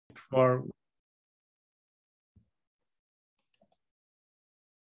for.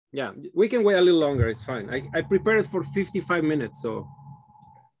 Yeah, we can wait a little longer. It's fine. I prepared it for 55 minutes, so.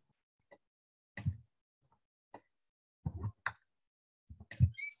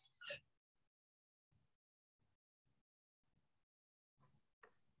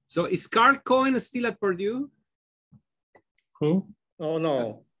 So is Carl Cohen still at Purdue? Who? Oh,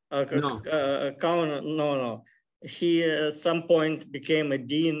 no. No. Cohen, no. He at some point became a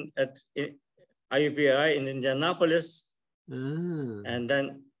dean at IUPAI in Indianapolis. And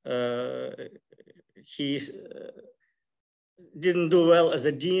then he didn't do well as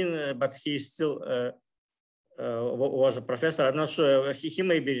a dean, but he still was a professor. I'm not sure. He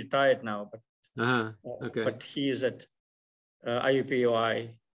may be retired now, but, okay. But he is at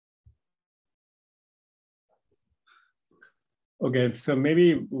IUPAI. Okay, so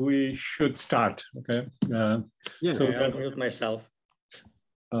maybe we should start. Okay. Yes. So I'll mute myself.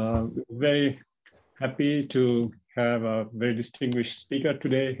 Very happy to have a very distinguished speaker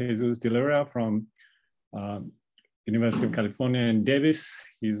today, Jesus De Lura from University of California in Davis.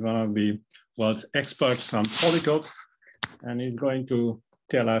 He's one of the world's experts on polytopes, and he's going to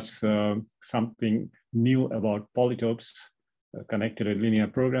tell us something new about polytopes connected with linear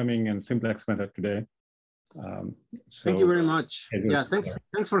programming and simplex method today. So, thank you very much. Yeah,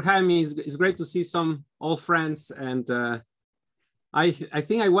 thanks for having me. It's great to see some old friends, and I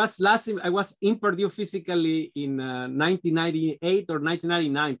think I was in Purdue physically in 1998 or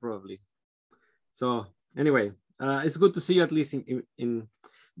 1999 probably. So anyway, it's good to see you at least in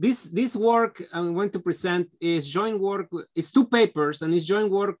this work I'm going to present is joint work. It's 2 papers, and it's joint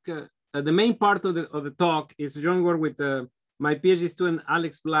work. The main part of the talk is joint work with my PhD student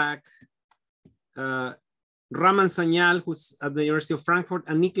Alex Black, Raman Sanyal, who's at the University of Frankfurt,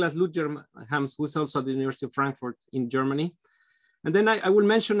 and Niklas Ludgerhams, who's also at the University of Frankfurt in Germany. And then I will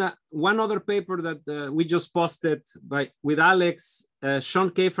mention one other paper that we just posted with Alex, Sean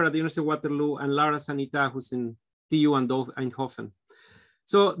Kafer at the University of Waterloo, and Lara Sanita, who's in TU and Eindhoven.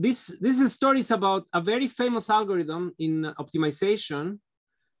 So this is stories about a very famous algorithm in optimization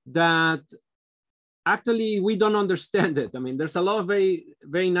that actually we don't understand it. I mean, there's a lot of very,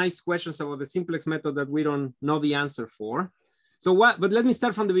 very nice questions about the simplex method that we don't know the answer for. So but let me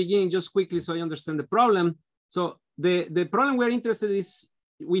start from the beginning just quickly so I understand the problem. So the problem we're interested in is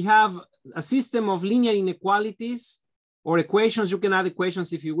we have a system of linear inequalities or equations. You can add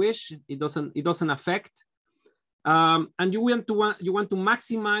equations if you wish. It doesn't affect. And you want to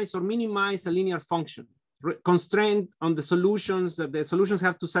maximize or minimize a linear function constrained on the solutions that the solutions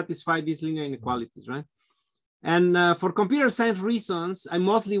have to satisfy these linear inequalities, right? And for computer science reasons, I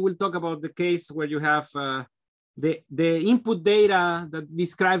mostly will talk about the case where you have the input data that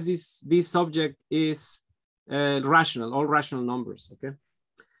describes this object is rational, all rational numbers, okay?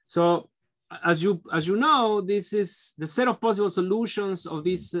 So as you know, this is the set of possible solutions of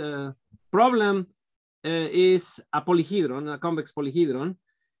this problem is a polyhedron, a convex polyhedron.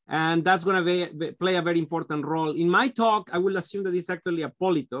 And that's going to play a very important role. In my talk, I will assume that it's actually a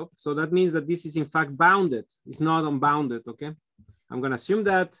polytope. So that means that this is in fact bounded. It's not unbounded, okay? I'm going to assume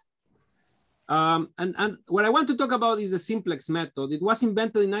that. And what I want to talk about is the simplex method. It was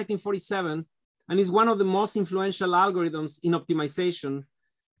invented in 1947 and is one of the most influential algorithms in optimization.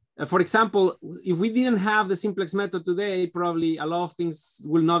 For example, if we didn't have the simplex method today, probably a lot of things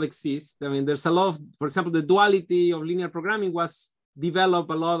will not exist. I mean, there's a lot of, for example, the duality of linear programming was develop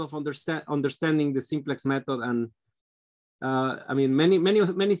a lot of understanding the simplex method, and I mean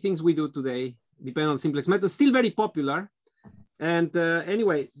many things we do today depend on simplex method. Still very popular, and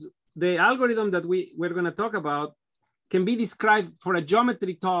anyway, the algorithm that we're going to talk about can be described for a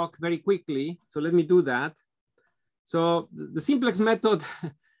geometry talk very quickly. So let me do that. So the simplex method,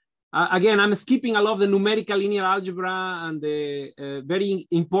 again, I'm skipping a lot of the numerical linear algebra and the very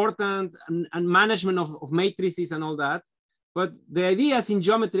important and management of matrices and all that. But the ideas in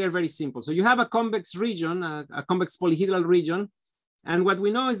geometry are very simple. So you have a convex region, a convex polyhedral region. And what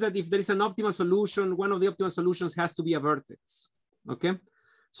we know is that if there is an optimal solution, one of the optimal solutions has to be a vertex, okay?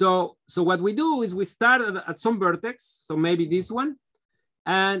 So what we do is we start at some vertex, so maybe this one.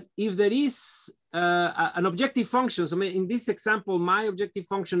 And if there is an objective function, so in this example, my objective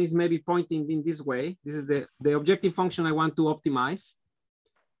function is maybe pointing in this way. This is the objective function I want to optimize.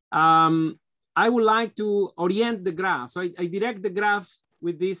 I would like to orient the graph. So I direct the graph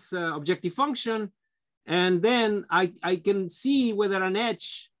with this objective function, and then I can see whether an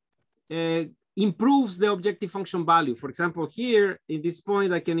edge improves the objective function value. For example, here in this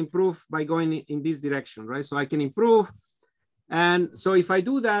point, I can improve by going in this direction, right? So I can improve. And so if I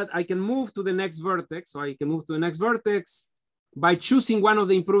do that, I can move to the next vertex. So I can move to the next vertex. by choosing one of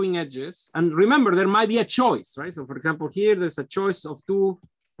the improving edges. And remember, there might be a choice, right? So for example, here, there's a choice of 2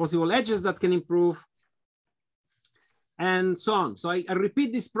 possible edges that can improve, and so on. So I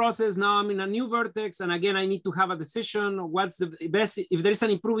repeat this process. Now I'm in a new vertex. And again, I need to have a decision. What's the best? If there is an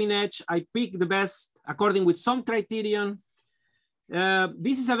improving edge, I pick the best according with some criterion.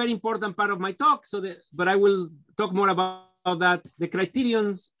 This is a very important part of my talk. But I will talk more about that. The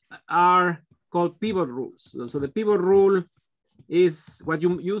criterions are called pivot rules. So the pivot rule is what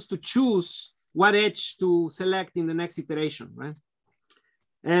you use to choose what edge to select in the next iteration, right?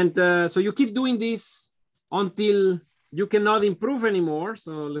 And so you keep doing this until you cannot improve anymore.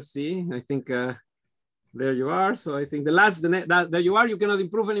 So let's see, I think there you are. So I think there you are, you cannot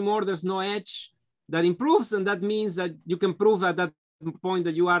improve anymore. There's no edge that improves. And that means that you can prove at that point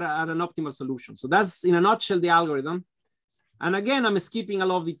that you are at an optimal solution. So that's in a nutshell, the algorithm. And again, I'm skipping a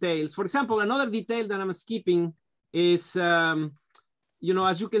lot of details. For example, another detail that I'm skipping is, you know,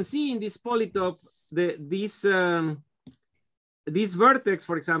 as you can see in this polytop, this vertex,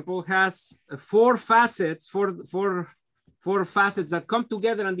 for example, has 4 facets, four facets that come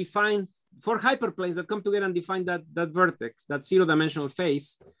together and define 4 hyperplanes that come together and define that vertex, that 0-dimensional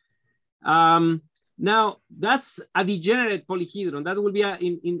face. Now, that's a degenerate polyhedron. That will be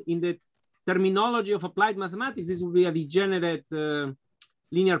in the terminology of applied mathematics, this will be a degenerate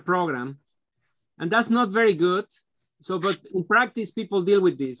linear program. And that's not very good. So, but in practice, people deal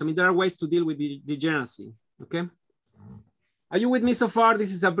with this. I mean, there are ways to deal with the degeneracy, okay? Are you with me so far?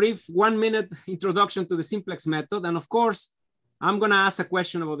 This is a brief 1-minute introduction to the simplex method. And of course, I'm gonna ask a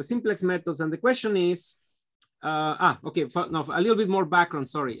question about the simplex methods. And the question is, okay, no, a little bit more background,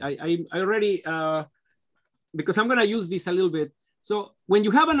 sorry. I already, because I'm gonna use this a little bit. So when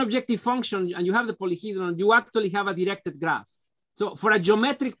you have an objective function and you have the polyhedron, you actually have a directed graph. So from a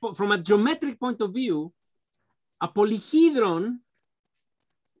geometric point of view, a polyhedron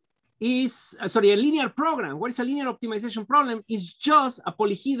is, a linear program. What is a linear optimization problem? Is just a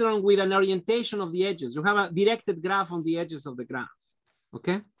polyhedron with an orientation of the edges. You have a directed graph on the edges of the graph,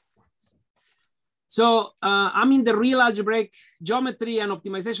 okay? So I'm in the real algebraic geometry and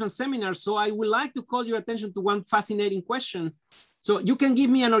optimization seminar, so I would like to call your attention to one fascinating question. So you can give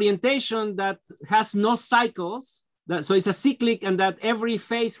me an orientation that has no cycles, so it's a cyclic, and that every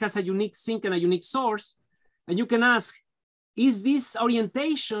phase has a unique sink and a unique source. And you can ask, is this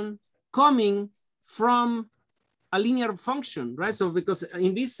orientation coming from a linear function, right? So because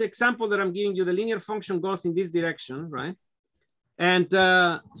in this example that I'm giving you, the linear function goes in this direction, right? And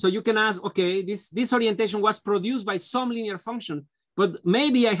so you can ask, okay, this orientation was produced by some linear function, but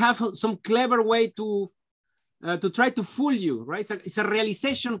maybe I have some clever way to try to fool you, right? It's a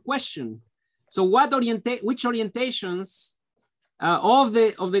realization question. So which orientations of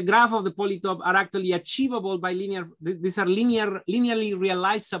the graph of the polytop are actually achievable by linear? These are linearly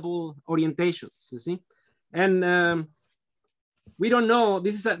realizable orientations, you see? And we don't know,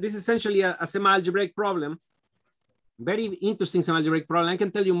 this is essentially a semi-algebraic problem. Very interesting semi-algebraic problem. I can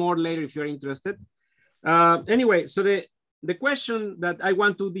tell you more later if you're interested. Anyway, so the question that I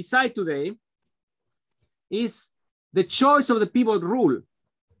want to decide today is the choice of the pivot rule.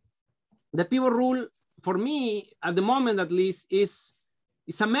 The pivot rule, for me, at the moment at least, is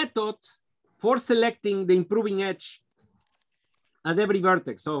a method for selecting the improving edge at every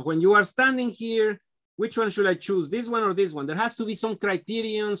vertex. So when you are standing here, which one should I choose? This one or this one? There has to be some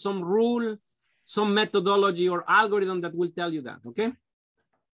criterion, some rule, some methodology or algorithm that will tell you that, okay?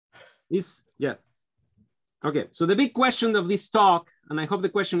 Yeah. Okay, so the big question of this talk, and I hope the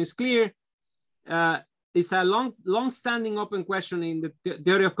question is clear, it's a long-standing open question in the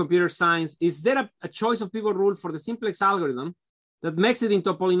theory of computer science. Is there a choice of pivot rule for the simplex algorithm that makes it into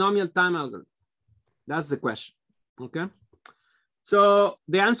a polynomial time algorithm? That's the question, okay? So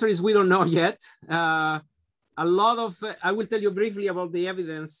the answer is we don't know yet. A lot of, I will tell you briefly about the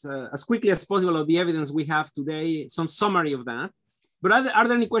evidence, as quickly as possible of the evidence we have today, some summary of that. But are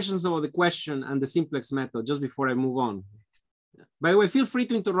there any questions about the question and the simplex method just before I move on? By the way, feel free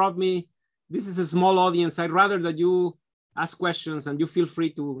to interrupt me. This is a small audience. I'd rather that you ask questions and you feel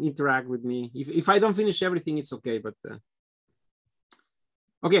free to interact with me. If I don't finish everything, it's okay. But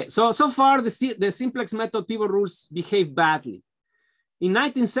okay, so far the simplex method pivot rules behave badly. In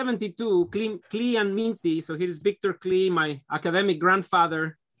 1972, Klee and Minty, so here's Victor Klee, my academic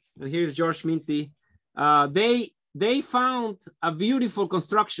grandfather, and here's George Minty. They found a beautiful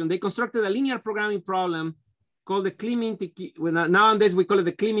construction. They constructed a linear programming problem called the Klee-Minty cube. Nowadays we call it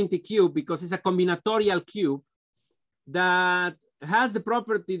the Klee-Minty cube because it's a combinatorial cube that has the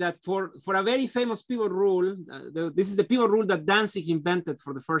property that for a very famous pivot rule, this is the pivot rule that Dantzig invented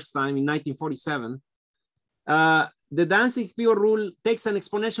for the first time in 1947. the Dantzig pivot rule takes an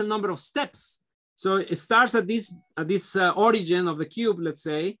exponential number of steps. So it starts at this origin of the cube, let's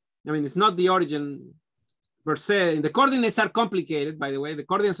say. I mean, it's not the origin per se. The coordinates are complicated, by the way. The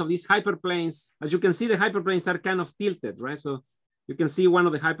coordinates of these hyperplanes, as you can see, the hyperplanes are kind of tilted, right? So you can see one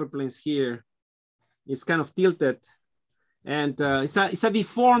of the hyperplanes here is kind of tilted. And it's a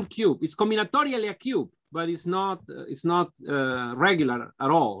deformed cube. It's combinatorially a cube, but it's not regular at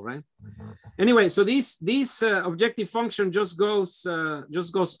all, right? Anyway, so this objective function just goes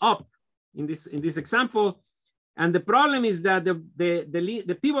up in this example, and the problem is that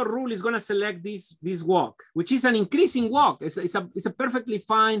the pivot rule is going to select this walk, which is an increasing walk. It's a perfectly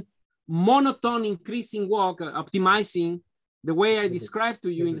fine monotone increasing walk, optimizing the way I described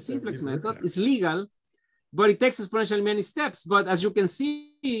to you in the simplex method. It's legal, but it takes exponentially many steps. But as you can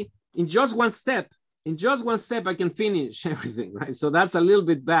see, in just one step, I can finish everything, right? So that's a little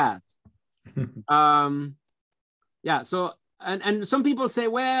bit bad. Yeah. So and some people say,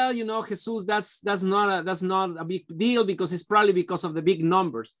 well, you know, Jesus, that's not a big deal because it's probably because of the big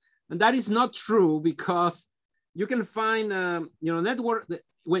numbers, and that is not true because you can find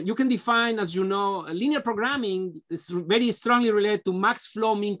when you can define, as you know, linear programming is very strongly related to max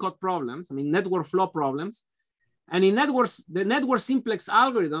flow min cut problems. I mean, network flow problems, and in networks, the network simplex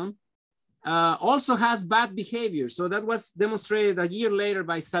algorithm also has bad behavior. So that was demonstrated a year later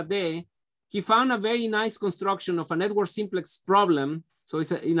by Sade. He found a very nice construction of a network simplex problem. So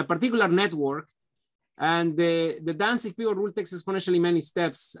it's in a particular network, and the Dantzig pivot rule takes exponentially many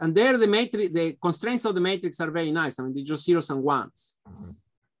steps. And there, the constraints of the matrix are very nice. I mean, they're just zeros and ones.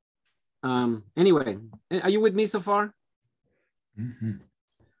 Anyway, are you with me so far? Mm-hmm.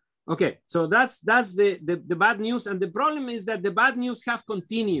 Okay, so that's the bad news, and the problem is that the bad news have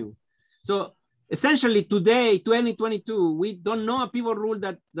continued. So essentially today, 2022, we don't know a pivot rule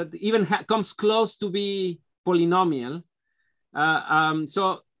that even comes close to be polynomial.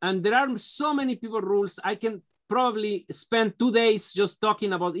 And there are so many pivot rules. I can probably spend 2 days just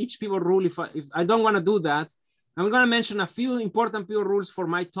talking about each pivot rule. If I don't want to do that, I'm going to mention a few important pivot rules for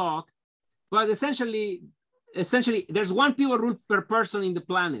my talk. But essentially, there's one pivot rule per person in the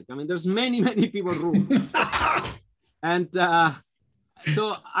planet. I mean, there's many pivot rules. And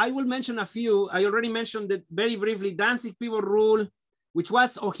so I will mention a few. I already mentioned that very briefly, Dantzig pivot rule, which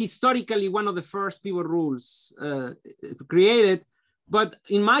was historically one of the first pivot rules created. But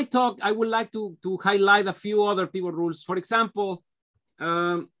in my talk, I would like to highlight a few other pivot rules. For example,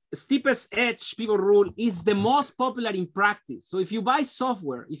 steepest edge pivot rule is the most popular in practice. So if you buy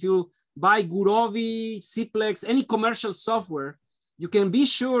software, if you buy Gurovi, Simplex, any commercial software, you can be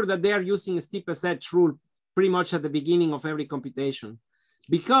sure that they are using a steepest edge rule pretty much at the beginning of every computation,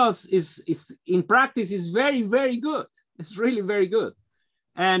 because it's in practice is very, very good. It's really very good.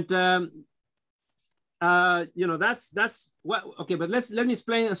 And you know, that's what, okay, but let me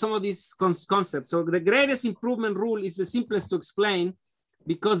explain some of these concepts. So the greatest improvement rule is the simplest to explain,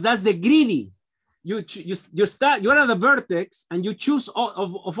 because that's the greedy. You're at the vertex and you choose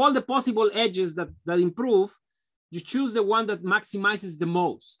of all the possible edges that improve, you choose the one that maximizes the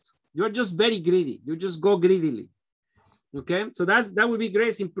most. You're just very greedy. You just go greedily. Okay, so that would be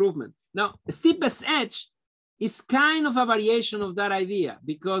greatest improvement. Now, steepest edge is kind of a variation of that idea,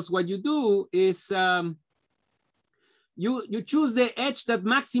 because what you do is you choose the edge that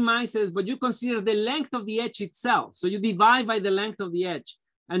maximizes, but you consider the length of the edge itself. So you divide by the length of the edge,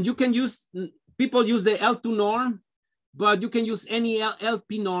 and you can use, people use the L2 norm, but you can use any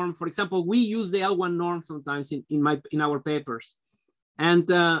LP norm. For example, we use the L1 norm sometimes in our papers. And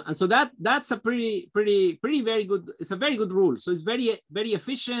so that's a pretty very good, it's a very good rule. So it's very, very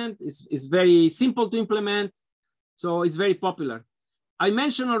efficient. It's very simple to implement. So it's very popular. I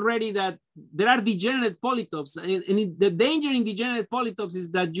mentioned already that there are degenerate polytopes, and the danger in degenerate polytopes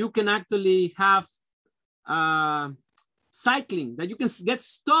is that you can actually have cycling, that you can get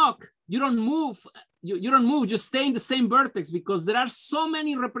stuck. You don't move, you don't move, just stay in the same vertex, because there are so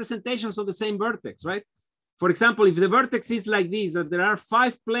many representations of the same vertex, right? For example, if the vertex is like this, that there are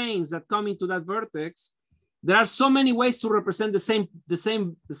 5 planes that come into that vertex, there are so many ways to represent the same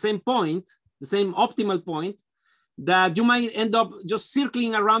point, the same optimal point, that you might end up just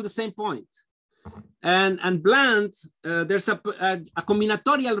circling around the same point. And Bland, there's a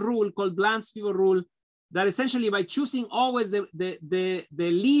combinatorial rule called Bland's pivot rule, that essentially by choosing always the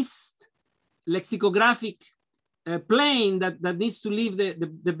least lexicographic plane that needs to leave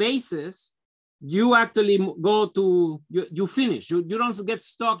the basis, you actually go to, you finish. You don't get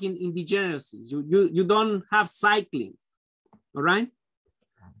stuck in degeneracies. You don't have cycling, all right?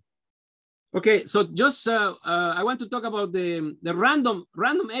 Okay, so just I want to talk about the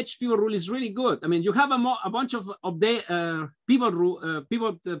random edge pivot rule is really good. I mean, you have a bunch of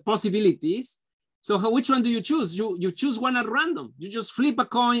pivot possibilities. So which one do you choose? You choose one at random. You just flip a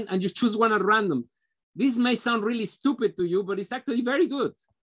coin and you choose one at random. This may sound really stupid to you, but it's actually very good.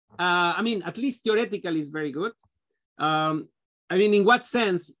 I mean, at least theoretically, it's very good. I mean, in what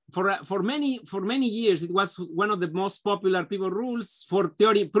sense? For many years, it was one of the most popular pivot rules for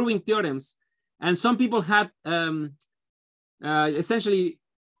proving theorems. And some people had essentially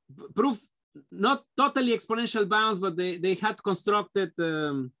proof, not totally exponential bounds, but they had constructed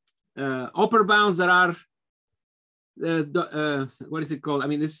upper bounds that are, what is it called? I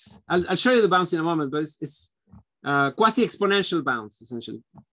mean, I'll show you the bounds in a moment, but it's quasi-exponential bounds, essentially.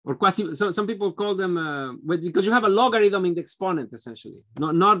 Or so some people call them, because you have a logarithm in the exponent, essentially.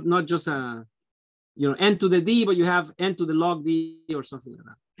 Not just a, n to the d, but you have n to the log d or something like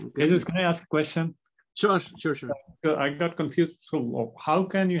that. Okay. Jesus, can I ask a question? Sure. So I got confused. So how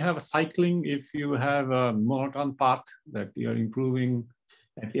can you have a cycling if you have a monotone path that you're improving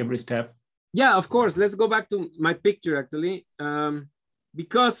at every step? Yeah, of course. Let's go back to my picture, actually.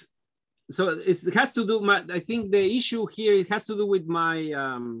 Because, so it has to do, I think the issue here, it has to do with my,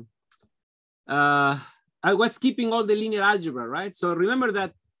 I was keeping all the linear algebra, right? So remember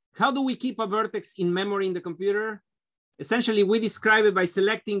that, how do we keep a vertex in memory in the computer? Essentially, we describe it by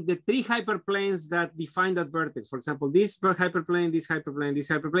selecting the 3 hyperplanes that define that vertex. For example, this hyperplane, this hyperplane, this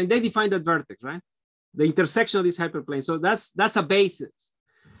hyperplane, they define that vertex, right? The intersection of this hyperplane. So that's a basis.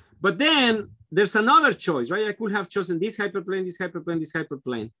 But then there's another choice, right? I could have chosen this hyperplane, this hyperplane, this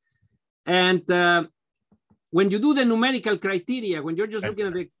hyperplane. And when you do the numerical criteria, when you're just looking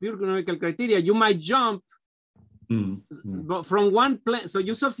at the pure numerical criteria, you might jump from one plane. So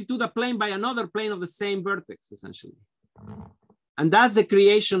you substitute a plane by another plane of the same vertex, essentially. And that's the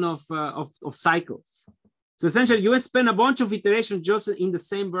creation of cycles. So essentially, you spend a bunch of iterations just in the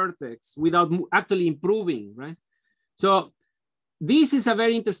same vertex without actually improving, right? So this is a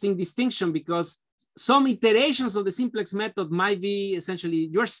very interesting distinction because some iterations of the simplex method might be essentially,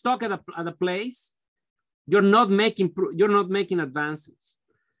 you're stuck at a place, you're not making advances.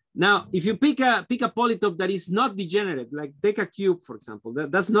 Now, if you pick a polytope that is not degenerate, like take a cube, for example,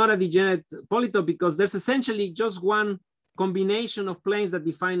 that's not a degenerate polytope because there's essentially just one combination of planes that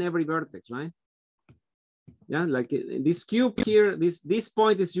define every vertex, right? Yeah, like this cube here, this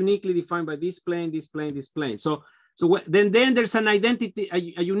point is uniquely defined by this plane, this plane, this plane. So then there's an identity,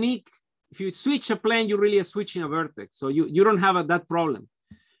 a unique, if you switch a plane, you really are switching a vertex. So you don't have that problem.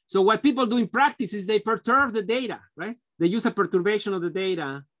 So what people do in practice is they perturb the data, right? They use a perturbation of the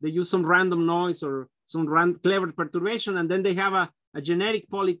data. They use some random noise or some clever perturbation, and then they have a generic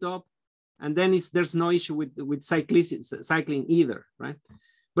polytope, and then there's no issue with cycling either, right?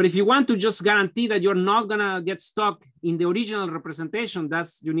 But if you want to just guarantee that you're not gonna get stuck in the original representation,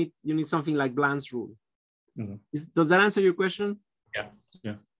 you need something like Bland's rule. Does that answer your question?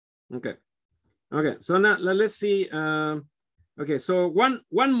 Yeah. Okay. So now let's see. Okay, so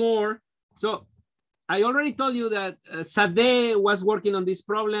one more. So I already told you that Sade was working on this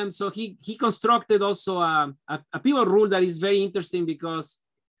problem. So he constructed also a pivot rule that is very interesting because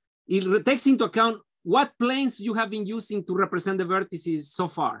it takes into account what planes you have been using to represent the vertices so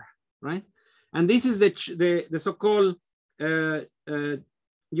far, right? And this is the so-called,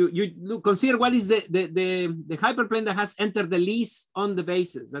 you consider what is the hyperplane that has entered the least on the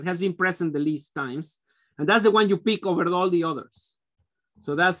basis, that has been present the least times. And that's the one you pick over all the others.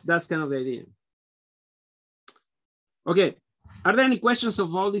 So that's kind of the idea. Okay, are there any questions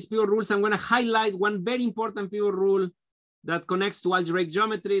of all these pivot rules? I'm gonna highlight one very important pivot rule that connects to algebraic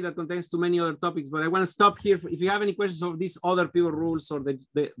geometry, that connects to many other topics, but I wanna stop here. If you have any questions of these other pivot rules or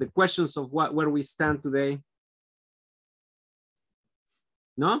the questions of where we stand today.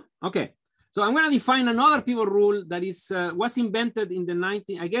 No? Okay, so I'm gonna define another pivot rule that was invented in the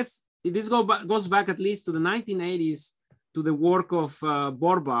I guess this goes back at least to the 1980s to the work of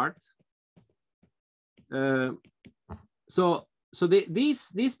Borbart. So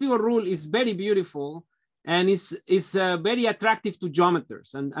this pivot rule is very beautiful and is very attractive to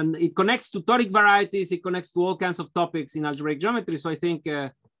geometers, and it connects to toric varieties. It connects to all kinds of topics in algebraic geometry. So I think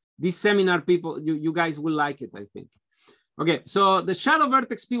this seminar, you guys will like it, I think. Okay, so the shadow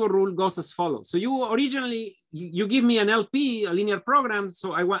vertex pivot rule goes as follows. So you originally, you give me an LP, a linear program.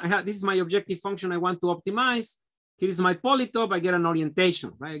 So this is my objective function I want to optimize. Here is my polytope. I get an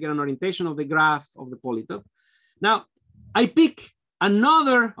orientation, right? I get an orientation of the graph of the polytope. Now, I pick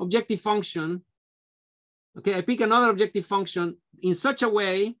another objective function. Okay, I pick another objective function in such a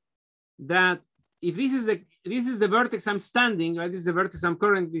way that if this is the vertex I'm standing, right? This is the vertex I'm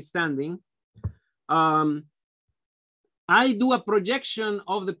currently standing. I do a projection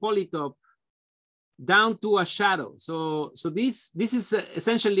of the polytope down to a shadow. So this is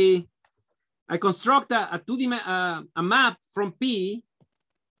essentially, I construct a map from P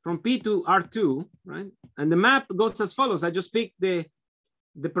to R2, right? And the map goes as follows. I just pick the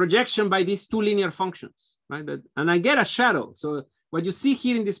projection by these two linear functions, right? And I get a shadow. So what you see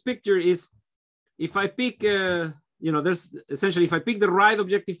here in this picture is, if I pick, there's essentially, if I pick the right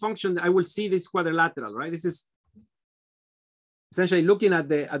objective function, I will see this quadrilateral, right? This is essentially looking at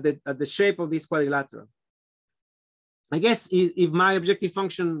the shape of this quadrilateral. I guess if my objective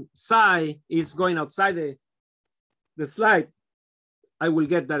function psi is going outside the slide, I will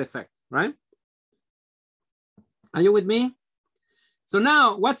get that effect, right? Are you with me? So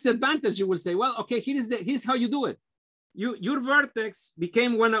now, what's the advantage? You will say, well, okay, here's how you do it. Your vertex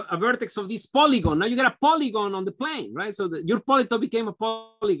became a vertex of this polygon. Now you got a polygon on the plane, right? So your polytope became a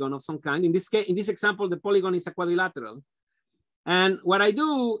polygon of some kind. In this case, in this example, the polygon is a quadrilateral. And what I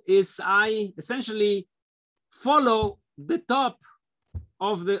do is I essentially follow the top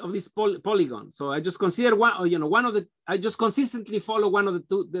of this polygon. So I just consider I just consistently follow one of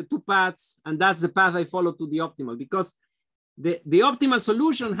the two paths, and that's the path I follow to the optimal, because the optimal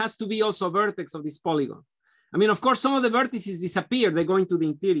solution has to be also a vertex of this polygon. I mean, of course, some of the vertices disappear; they go into the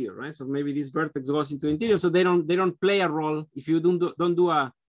interior, right? So maybe this vertex goes into the interior, so they don't play a role if you don't do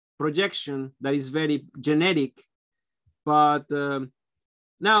a projection that is very genetic. But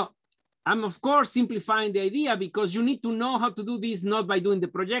now I'm of course simplifying the idea, because you need to know how to do this, not by doing the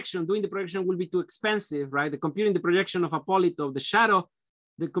projection. Doing the projection will be too expensive, right? Computing the projection of a polytope,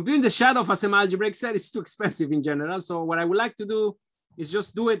 computing the shadow of a semi-algebraic set is too expensive in general. So what I would like to do is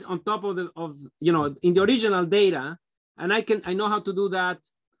just do it on top of in the original data. And I know how to do that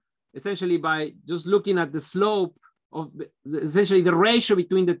essentially by just looking at the slope of essentially the ratio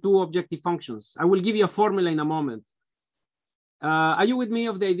between the two objective functions. I will give you a formula in a moment. Are you with me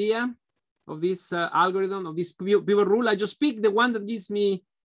of the idea of this algorithm, of this pivot rule? I just pick the one that gives me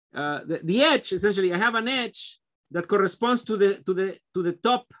the edge. Essentially, I have an edge that corresponds to the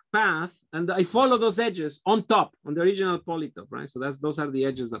top path, and I follow those edges on top, on the original polytope, right? So those are the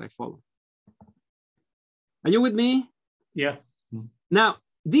edges that I follow. Are you with me? Yeah. Now,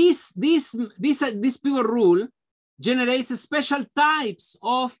 this pivot rule generates special types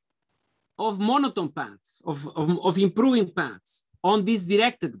of monotone paths, of improving paths on this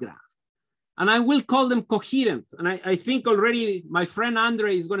directed graph. And I will call them coherent. And I think already my friend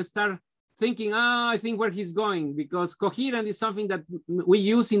Andre is going to start thinking, I think where he's going, because coherent is something that we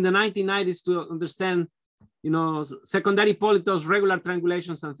use in the 1990s to understand, secondary polytopes, regular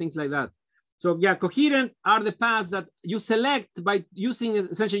triangulations, and things like that. So yeah, coherent are the paths that you select by using,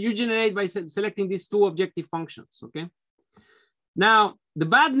 essentially you generate by selecting these two objective functions, okay? Now, the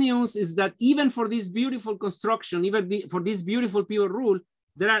bad news is that even for this beautiful construction, for this beautiful pivot rule,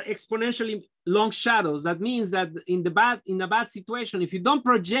 there are exponentially long shadows. That means that in a bad situation, if you don't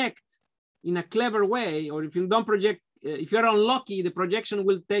project in a clever way, or if you don't project, if you're unlucky, the projection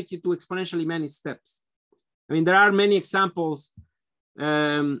will take you to exponentially many steps. I mean, there are many examples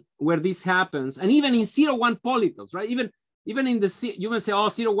where this happens, and even in 0-1 polytopes, right? Even in the, you may say,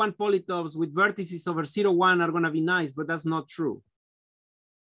 0-1 polytopes with vertices over 0-1 are going to be nice, but that's not true.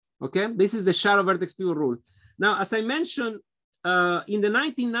 Okay, this is the shadow vertex pivot rule. Now, as I mentioned, in the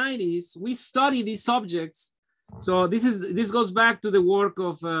 1990s, we studied these objects. So this goes back to the work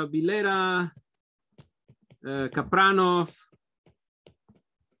of Vilera, Kapranov,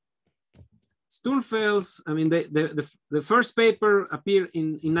 Sturfels. I mean, the first paper appeared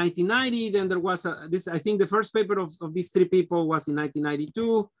in 1990. Then there was I think the first paper of these three people was in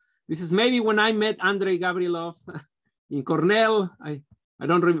 1992. This is maybe when I met Andrei Gavrilov in Cornell. I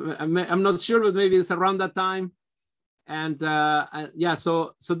don't remember, I'm not sure, but maybe it's around that time. And yeah,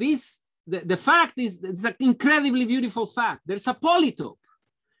 so the fact is, it's an incredibly beautiful fact. There's a polytope.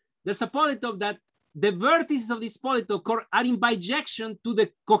 There's a polytope that the vertices of this polytope are in bijection to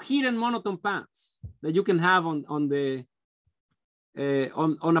the coherent monotone paths that you can have on a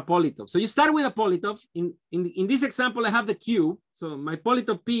polytope. So you start with a polytope. In this example, I have the cube. So my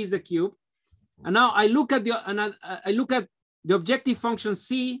polytope P is the cube. And now I look at the objective function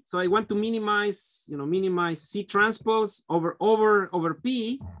C. So I want to minimize C transpose over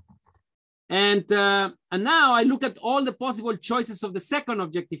P. And now I look at all the possible choices of the second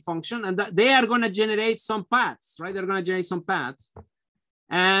objective function, and they are going to generate some paths, right? They're going to generate some paths.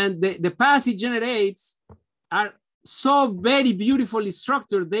 And the paths it generates are so very beautifully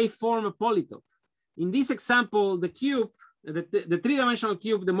structured, they form a polytope. In this example, the cube, the three-dimensional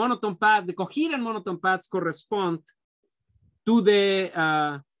cube, the monotone path, the coherent monotone paths correspond to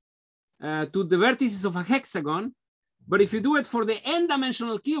the to the vertices of a hexagon. But if you do it for the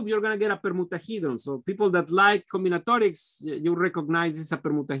n-dimensional cube, you're going to get a permutahedron. So people that like combinatorics, you recognize this is a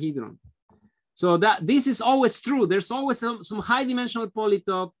permutahedron. So that this is always true. There's always some high dimensional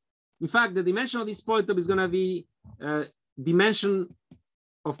polytope. In fact, the dimension of this polytope is going to be dimension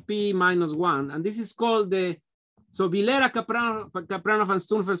of p minus 1. And this is called the, so Vilera, Kapranov, and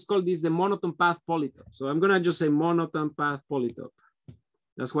Stunfels call this the monotone path polytope. So I'm going to just say monotone path polytope.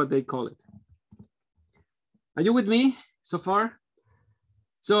 That's what they call it. Are you with me so far?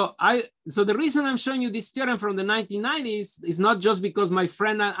 So the reason I'm showing you this theorem from the 1990s is not just because my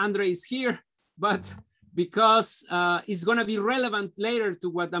friend Andre is here, but because it's going to be relevant later to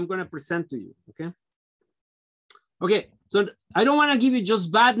what I'm going to present to you. Okay. Okay. So I don't want to give you just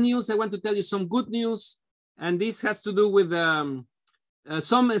bad news. I want to tell you some good news, and this has to do with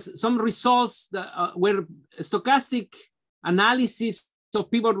some results that, where stochastic analysis of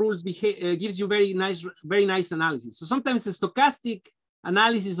pivot rules gives you very nice analysis. So sometimes the stochastic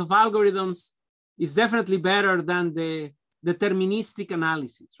analysis of algorithms is definitely better than the deterministic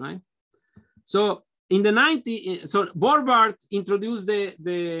analysis, right? So in the 90s, so Borbart introduced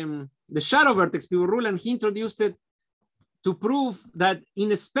the shadow vertex pivot rule, and he introduced it to prove that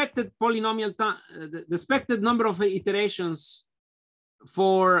in expected polynomial time, the expected number of iterations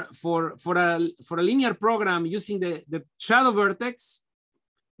for a linear program using the shadow vertex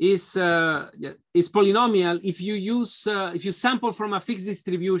is polynomial if you use if you sample from a fixed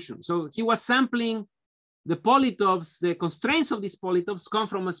distribution. So he was sampling the polytopes. The constraints of these polytopes come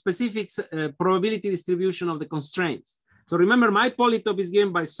from a specific probability distribution of the constraints. So remember, my polytope is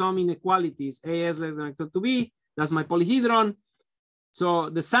given by some inequalities, AS less than or equal to B. That's my polyhedron. So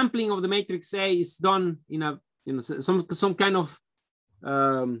the sampling of the matrix A is done in a some kind of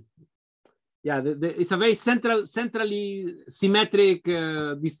it's a very centrally symmetric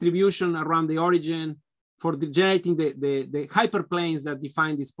distribution around the origin for generating the hyperplanes that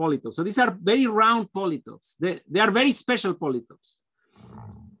define these polytopes. So these are very round polytopes. They are very special polytopes.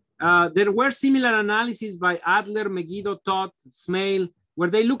 There were similar analyses by Adler, Megiddo, Todd, Smale, where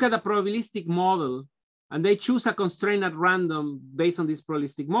they look at a probabilistic model and they choose a constraint at random based on this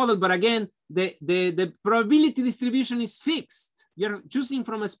probabilistic model. But again, the probability distribution is fixed. You're choosing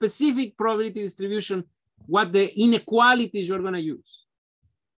from a specific probability distribution what the inequalities you're going to use.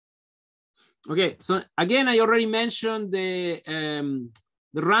 Okay, so again, I already mentioned the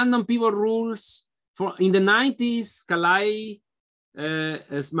random pivot rules for in the 90s. Kalai,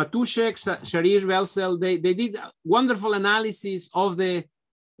 Matuszek, Sharir, Velsel, they did wonderful analysis of the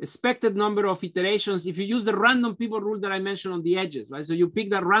expected number of iterations if you use the random pivot rule that I mentioned on the edges, right? So you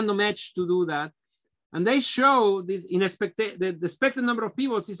pick that random edge to do that. And they show this in the expected number of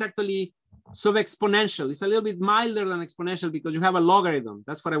pivots is actually sub-exponential. It's a little bit milder than exponential because you have a logarithm.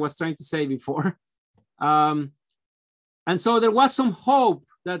 That's what I was trying to say before. And so there was some hope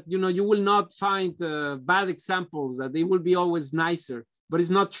that you will not find bad examples, that they will be always nicer, but it's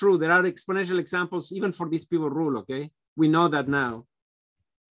not true. There are exponential examples even for this pivot rule, okay? We know that now.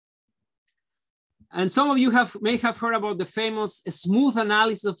 And some of you may have heard about the famous smooth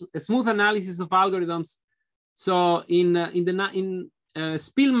analysis of algorithms. So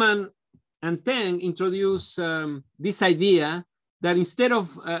Spielman and Teng introduced this idea that instead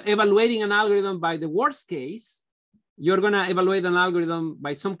of evaluating an algorithm by the worst case, you're going to evaluate an algorithm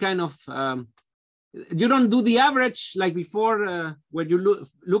by some kind of you don't do the average like before, where you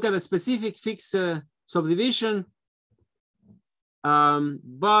look at a specific fixed subdivision.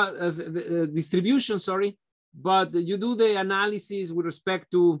 Distribution, sorry, but you do the analysis with respect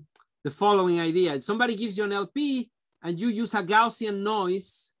to the following idea. Somebody gives you an LP and you use a Gaussian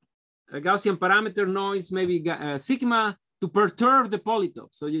noise, a Gaussian parameter noise, maybe sigma, to perturb the polytope.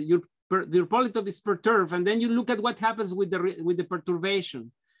 So your polytope is perturbed, and then you look at what happens with the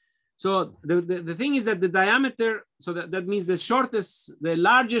perturbation. So the thing is that the diameter, so that means the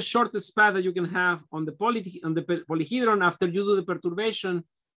largest shortest path that you can have on the polyhedron after you do the perturbation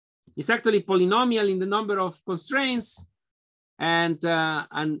is actually polynomial in the number of constraints, and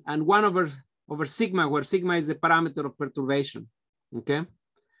 1 over sigma, where sigma is the parameter of perturbation. Okay,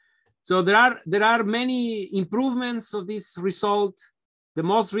 so there are many improvements of this result. The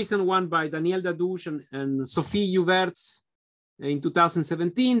most recent one by Daniel Dadouche and Sophie Huberts in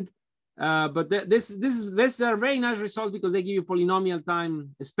 2017. But these are very nice results because they give you polynomial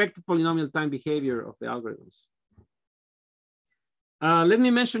time, expected polynomial time behavior of the algorithms. Let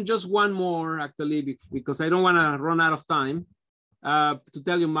me mention just one more, actually, because I don't want to run out of time to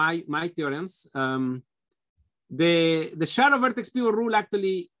tell you my theorems. The shadow vertex pivot rule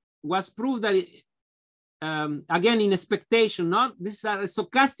actually was proved that again, in expectation, these are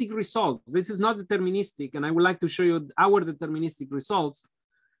stochastic results. This is not deterministic, and I would like to show you our deterministic results.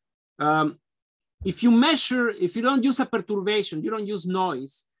 If you don't use a perturbation, you don't use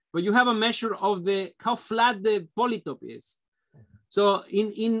noise, but you have a measure of how flat the polytope is. So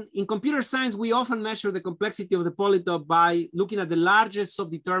in computer science, we often measure the complexity of the polytope by looking at the largest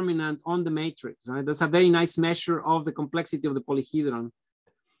subdeterminant on the matrix, right? That's a very nice measure of the complexity of the polyhedron.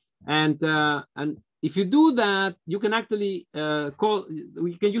 And if you do that, you can actually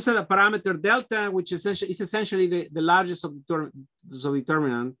we can use a parameter delta, which is essentially the largest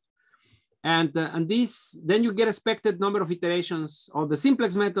subdeterminant. And then you get expected number of iterations of the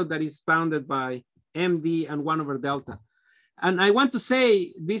simplex method that is bounded by MD and 1 over delta. And I want to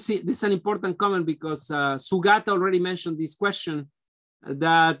say this is an important comment because Sugata already mentioned this question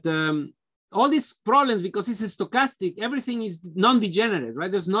that all these problems, because this is stochastic, everything is non-degenerate,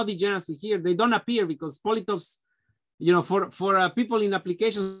 right? There's no degeneracy here. They don't appear because polytopes, for people in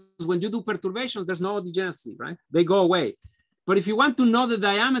applications, when you do perturbations, there's no degeneracy, right? They go away. But if you want to know the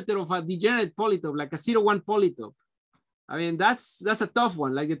diameter of a degenerate polytope, like a 0-1 polytope, I mean, that's a tough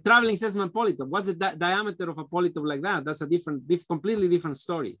one, like a traveling salesman polytope. What's the diameter of a polytope like that? That's a completely different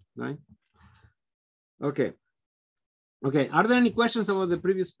story, right? Okay. Okay, are there any questions about the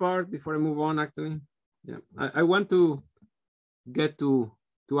previous part before I move on, actually? Yeah, I want to get to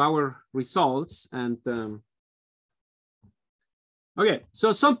our results and, okay,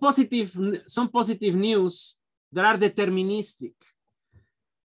 so some positive news that are deterministic.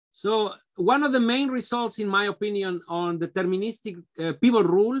 So one of the main results, in my opinion, on deterministic pivot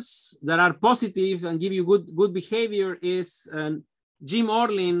rules that are positive and give you good behavior is Jim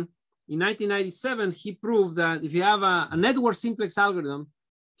Orlin. In 1997, he proved that if you have a network simplex algorithm,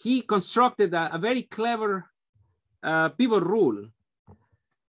 he constructed a very clever pivot rule.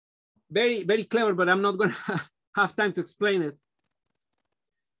 Very, very clever, but I'm not going to have time to explain it.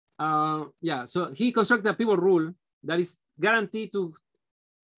 Yeah, so he constructed a pivot rule that is guaranteed to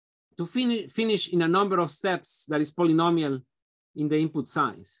finish in a number of steps that is polynomial in the input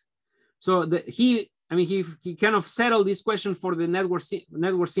size. So he kind of settled this question for the network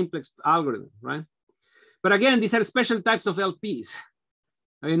simplex algorithm, right? But again, these are special types of LPs.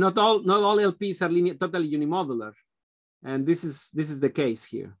 I mean, not all LPs are totally unimodular, and this is the case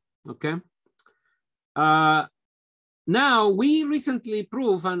here. Okay. Now we recently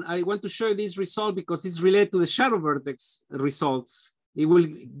proved, and I want to show this result because it's related to the shadow vertex results. It will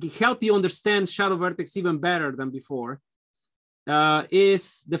help you understand shadow vertex even better than before.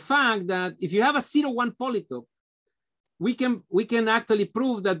 Is the fact that if you have a 0-1 polytope, we can actually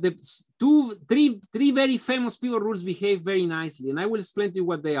prove that the three very famous pivot rules behave very nicely, and I will explain to you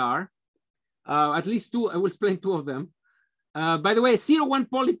what they are. At least two. I will explain two of them. By the way, 0-1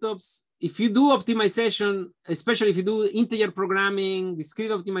 polytopes, if you do optimization, especially if you do integer programming,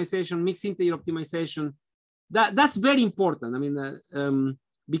 discrete optimization, mixed integer optimization, that's very important. I mean,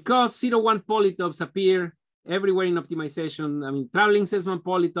 because 0-1 polytopes appear everywhere in optimization. I mean, traveling salesman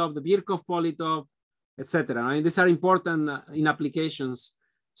polytope, the Birkhoff polytope, etc. I mean, these are important in applications.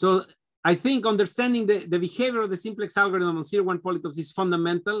 So I think understanding the behavior of the simplex algorithm on 0-1 polytopes is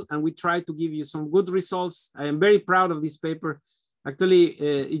fundamental, and we try to give you some good results. I am very proud of this paper. Actually,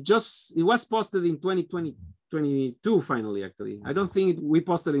 it was posted in 2022 finally, actually. I don't think we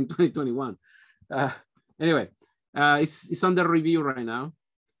posted in 2021. Anyway, it's under review right now.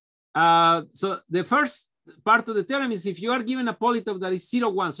 So the first part of the theorem is if you are given a polytope that is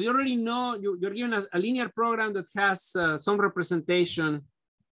 0-1, so you already know you're given a linear program that has some representation,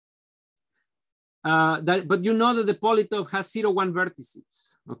 but you know that the polytope has 0-1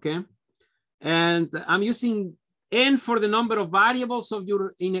 vertices, okay? And I'm using N for the number of variables of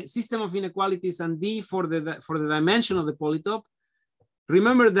your system of inequalities and D for the dimension of the polytope.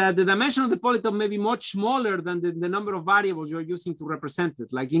 Remember that the dimension of the polytope may be much smaller than the number of variables you're using to represent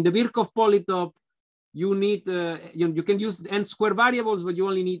it. Like in the Birkhoff polytope, you need, you can use N square variables, but you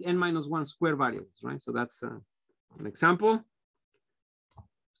only need N-1 square variables, right? So that's an example.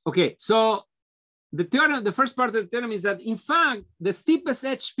 Okay, so the theorem, the first part of the theorem is that in fact, the steepest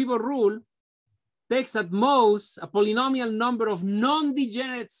edge pivot rule takes at most a polynomial number of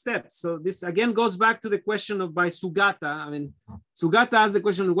non-degenerate steps. So this again goes back to the question by Sugata. I mean, Sugata asked the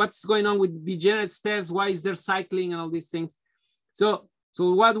question, what's going on with degenerate steps? Why is there cycling and all these things? So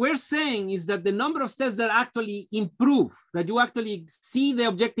what we're saying is that the number of steps that actually improve, that you actually see the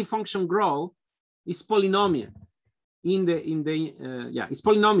objective function grow, is polynomial. It's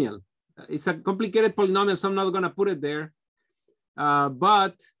polynomial. It's a complicated polynomial, so I'm not going to put it there,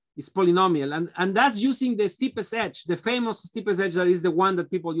 but it's polynomial, and that's using the steepest edge, the famous steepest edge that is the one that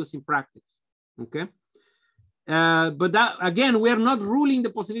people use in practice. Okay, But that, again, we are not ruling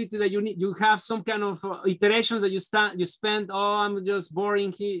the possibility that you have some kind of iterations that you spend, oh, I'm just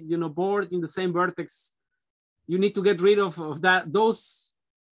boring here, bored in the same vertex. You need to get rid of that. Those,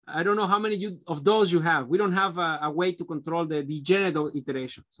 I don't know how many of those you have. We don't have a way to control the degenerate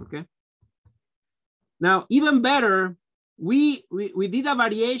iterations, okay? Now, even better, we did a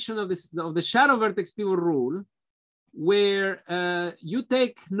variation of the shadow vertex pivot rule, where you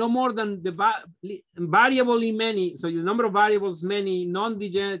take no more than the variably many, so the number of variables, many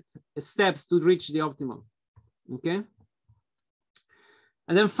non-degenerate steps to reach the optimum, okay?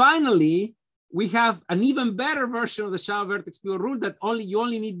 And then finally, we have an even better version of the shadow vertex pivot rule that you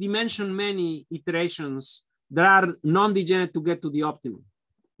only need dimension many iterations that are non-degenerate to get to the optimum,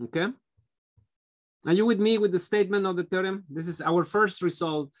 okay? Are you with me with the statement of the theorem? This is our first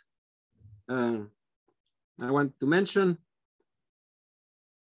result I want to mention.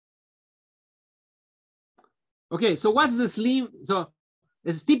 Okay, so what's the slim? So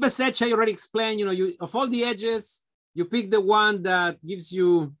the steepest edge I already explained. You of all the edges, you pick the one that gives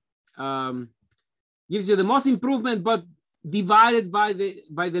you the most improvement, but divided by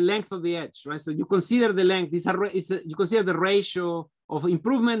the length of the edge, right? So you consider the length. You consider the ratio of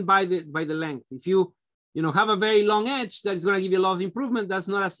improvement by the length. If you have a very long edge that is going to give you a lot of improvement, that's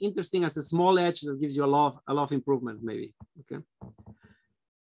not as interesting as a small edge that gives you a lot of improvement, maybe.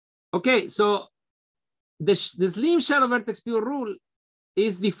 Okay, so the slim shadow vertex pivot rule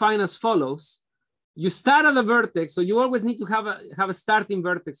is defined as follows. You start at a vertex, so you always need to have a starting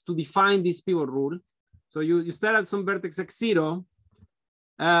vertex to define this pivot rule. So you start at some vertex x0,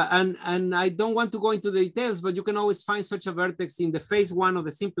 and I don't want to go into the details, but you can always find such a vertex in the phase 1 of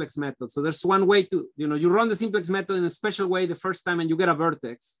the simplex method. So there's one way to, you run the simplex method in a special way the first time and you get a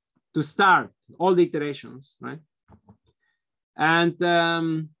vertex to start all the iterations, right? And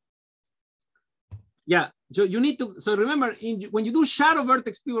yeah, so you need to, so remember, when you do shadow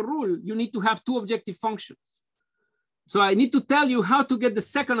vertex pivot rule, you need to have two objective functions. So I need to tell you how to get the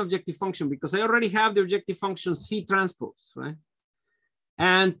second objective function because I already have the objective function C transpose, right?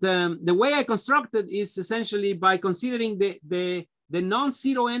 And the way I constructed is essentially by considering the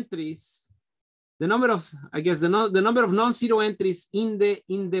non-zero entries, the number of, I guess, the number of non-zero entries in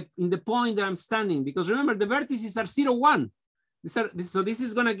the point that I'm standing. Because remember, the vertices are 0, 1. So this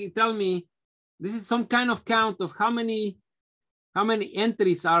is going to tell me, this is some kind of count of how many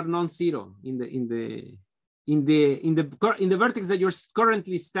entries are non-zero in the vertex that you're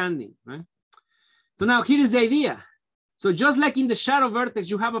currently standing, right? So now here is the idea. So just like in the shadow vertex,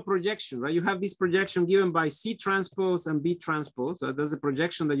 you have a projection, right? You have this projection given by C transpose and B transpose. So that's the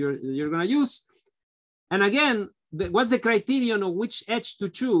projection that you're going to use. And again, what's the criterion of which edge to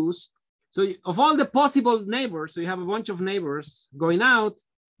choose? So of all the possible neighbors, so you have a bunch of neighbors going out,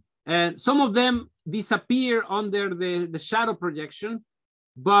 and some of them disappear under the shadow projection.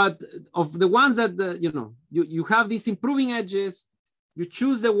 But of the ones that you have these improving edges, you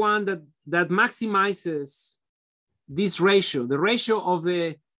choose the one that maximizes this ratio, the ratio of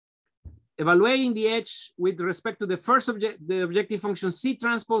the evaluating the edge with respect to the objective function C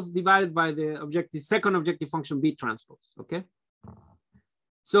transpose divided by the second objective function B transpose, okay?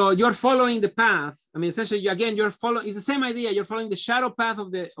 So you're following the path. I mean, essentially, again, it's the same idea. You're following the shadow path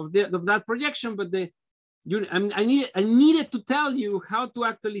of that projection, but I needed to tell you how to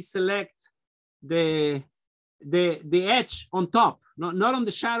actually select the edge on top, not on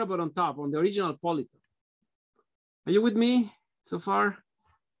the shadow, but on top, on the original polyton. Are you with me so far?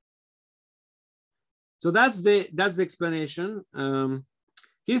 So that's the explanation.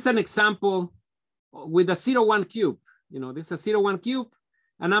 Here's an example with a 0, 1 cube. This is a 0, 1 cube,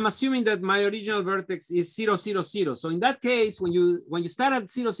 and I'm assuming that my original vertex is 0, 0, 0. So in that case, when you start at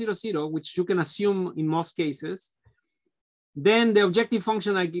 0, 0, 0, which you can assume in most cases, then the objective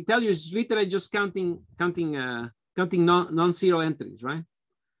function I can tell you is literally just counting non-zero entries, right?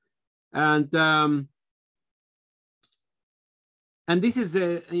 And this is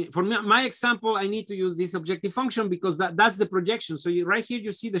for my example, I need to use this objective function because that's the projection. So right here,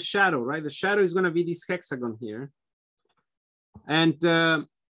 you see the shadow, right? The shadow is going to be this hexagon here. And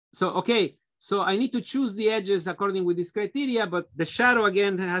so I need to choose the edges according with this criteria, but the shadow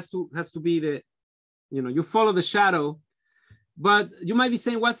again has to be you follow the shadow. But you might be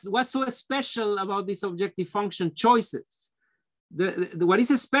saying, what's so special about these objective function choices? What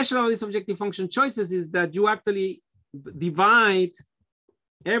is special about these objective function choices is that you actually divide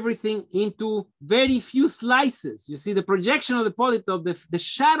everything into very few slices. You see the projection of the polytope, the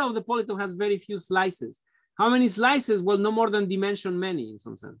shadow of the polytope has very few slices. How many slices? Well, no more than dimension many in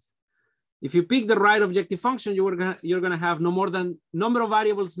some sense. If you pick the right objective function, you're gonna have no more than number of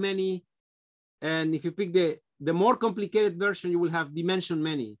variables many. And if you pick the the more complicated version, you will have dimension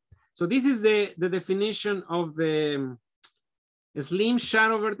many. So this is the definition of the slim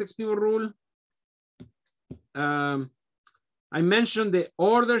shadow vertex pivot rule. I mentioned the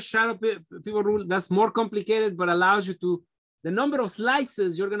order shadow pivot rule. That's more complicated, but allows you to, the number of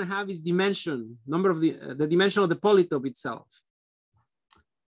slices you're going to have is dimension, number of the dimension of the polytope itself.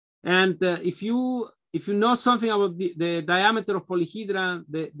 And if you know something about the diameter of polyhedra,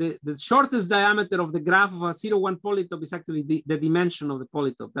 the shortest diameter of the graph of a 0, 1 polytope is actually the dimension of the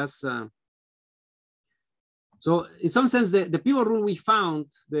polytope. That's so in some sense, the pivot rule we found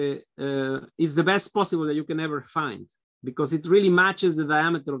is the best possible that you can ever find, because it really matches the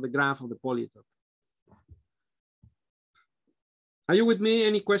diameter of the graph of the polytope. Are you with me?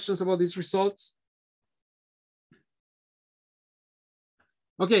 Any questions about these results?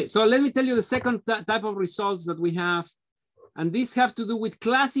 Okay, so let me tell you the second type of results that we have. And these have to do with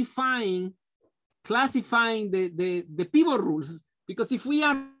classifying the pivot rules. Because if we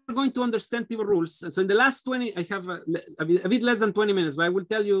are going to understand pivot rules, so in the last 20, I have a bit less than 20 minutes, but I will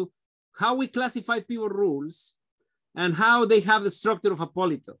tell you how we classify pivot rules and how they have the structure of a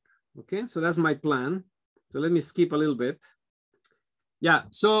polytope. Okay, so that's my plan. So let me skip a little bit. Yeah,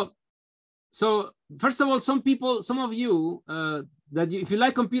 so first of all, some of you, if you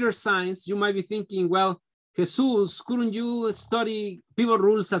like computer science, you might be thinking, well, Jesus, couldn't you study pivot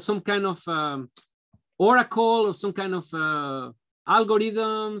rules as some kind of oracle or some kind of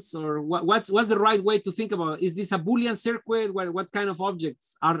algorithms, or what's the right way to think about it? Is this a Boolean circuit? What kind of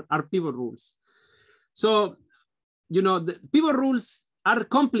objects are pivot rules? So, you know, the pivot rules are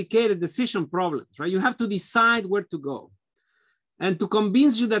complicated decision problems, right? You have to decide where to go. And to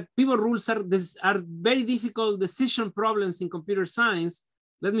convince you that pivot rules are very difficult decision problems in computer science,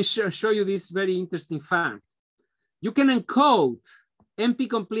 let me show you this very interesting fact. You can encode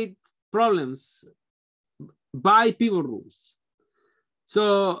NP-complete problems by pivot rules.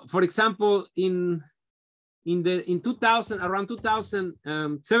 So, for example, in 2000, around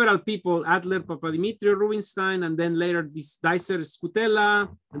 2000, several people, Adler, Papadimitri, Rubinstein, and then later this Dicer, Scutella,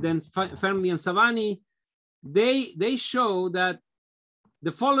 and then Fermi and Savani, they show that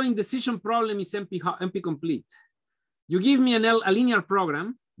the following decision problem is NP-complete. You give me a linear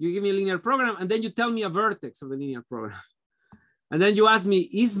program, and then you tell me a vertex of the linear program. And then you ask me,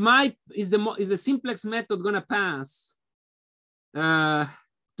 is the simplex method gonna pass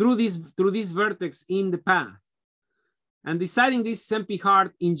through this vertex in the path? And deciding this is NP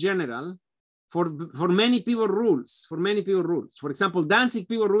hard in general for many pivot rules, For example, Dantzig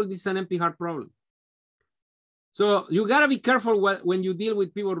pivot rule, this is an NP hard problem. So you gotta be careful when you deal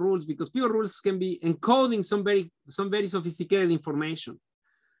with pivot rules, because pivot rules can be encoding some very sophisticated information.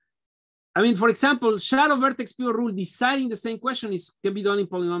 I mean, for example, shadow vertex pivot rule deciding the same question can be done in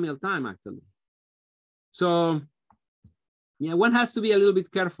polynomial time, actually. So yeah, one has to be a little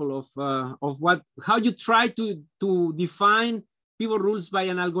bit careful of how you try to define pivot rules by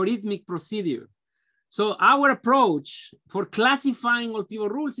an algorithmic procedure. So our approach for classifying all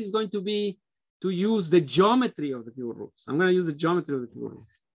pivot rules is going to be to use the geometry of the pivot rules. I'm going to use the geometry of the pivot rules.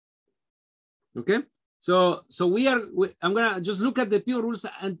 Okay, so I'm going to just look at the pivot rules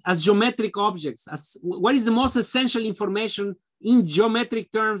as geometric objects. As what is the most essential information in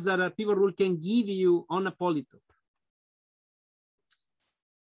geometric terms that a pivot rule can give you on a polytope?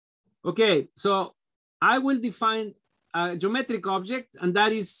 Okay, so I will define a geometric object, and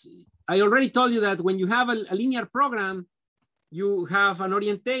that is, I already told you that when you have a linear program, you have an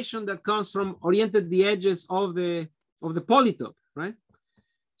orientation that comes from oriented the edges of the polytope, right?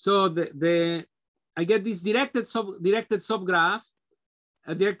 So I get this directed subgraph,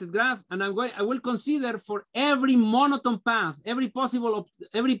 a directed graph, and I will consider for every monotone path, every possible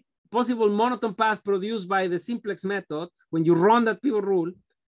monotone path produced by the simplex method. When you run that pivot rule,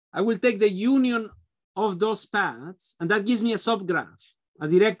 I will take the union of those paths, and that gives me a subgraph, a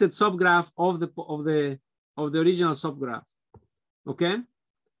directed subgraph of the original subgraph. Okay,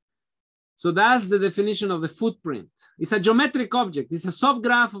 so that's the definition of the footprint. It's a geometric object. It's a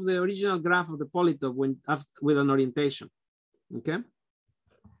subgraph of the original graph of the polytope with an orientation. Okay.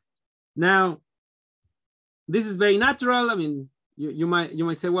 Now, this is very natural. I mean, you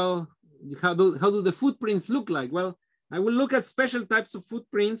might say, well, how do the footprints look like? Well, I will look at special types of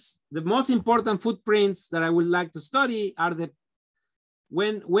footprints. The most important footprints that I would like to study are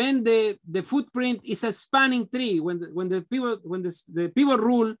when the footprint is a spanning tree, when the pivot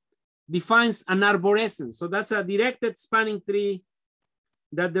rule defines an arborescence. So that's a directed spanning tree,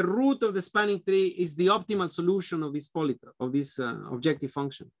 that the root of the spanning tree is the optimal solution of this polytope, of this objective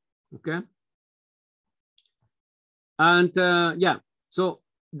function. Okay. And yeah, so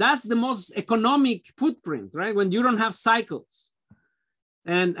that's the most economic footprint, right? When you don't have cycles.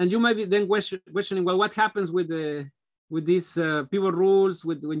 And you might be then questioning, well, what happens with these pivot rules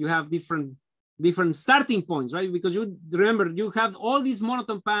when you have different starting points, right? Because you remember, you have all these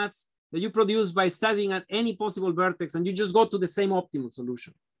monotone paths that you produce by studying at any possible vertex, and you just go to the same optimal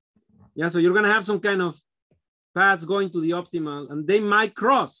solution. Yeah, so you're gonna have some kind of paths going to the optimal, and they might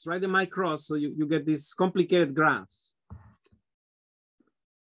cross, right? They might cross, so you get these complicated graphs.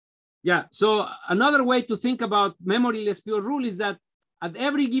 Yeah, so another way to think about memoryless pivot rule is that at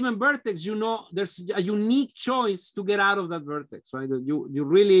every given vertex, you know, there's a unique choice to get out of that vertex, right? You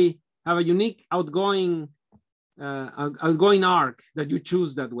really have a unique outgoing arc that you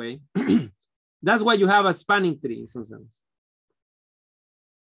choose that way. That's why you have a spanning tree in some sense.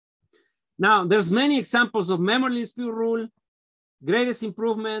 Now, there's many examples of memoryless pivot rule. Greatest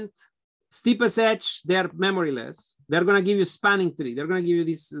improvement, steepest edge, they're memoryless. They're going to give you spanning tree. They're going to give you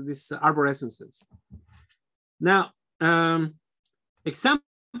these arborescences. Now,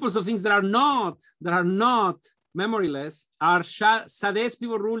 examples of things that are not memoryless are Sade's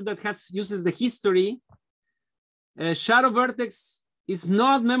pivot rule that uses the history. Shadow vertex is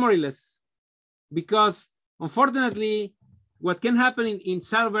not memoryless because, unfortunately, what can happen in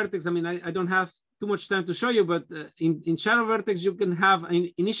shadow vertex, I mean, I don't have too much time to show you, but in shadow vertex, you can have an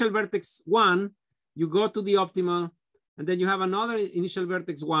initial vertex 1, you go to the optimal, and then you have another initial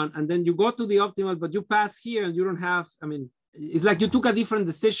vertex 1, and then you go to the optimal, but you pass here and you don't have, I mean, it's like you took a different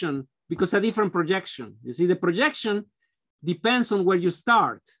decision because a different projection. You see, the projection depends on where you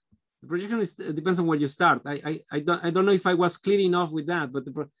start. The projection depends on where you start. I don't know if I was clear enough with that, but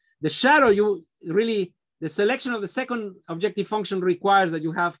the shadow, you really, the selection of the second objective function requires that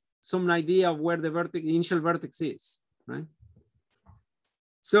you have some idea of where the initial vertex is, right?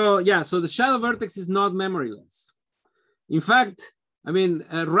 So yeah, so the shadow vertex is not memoryless. In fact, I mean,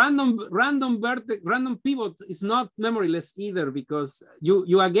 random pivot is not memoryless either, because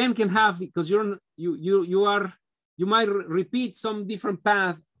you again can have, because you might repeat some different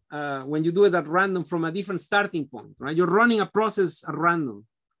path when you do it at random from a different starting point, right? You're running a process at random.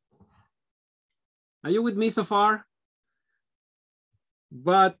 Are you with me so far?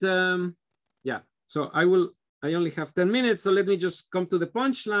 But yeah, so I only have 10 minutes, so let me just come to the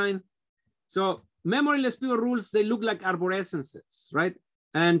punchline. So memoryless pivot rules, they look like arborescences, right?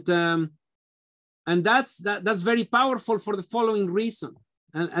 And that's very powerful for the following reason.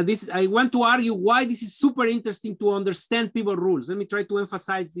 And this, I want to argue why this is super interesting to understand pivot rules. Let me try to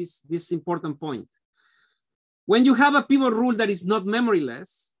emphasize this important point. When you have a pivot rule that is not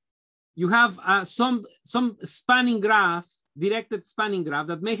memoryless, you have some spanning graph, directed spanning graph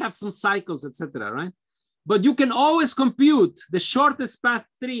that may have some cycles, etc., right? But you can always compute the shortest path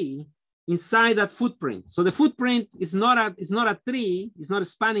tree inside that footprint. So the footprint is not a tree, it's not a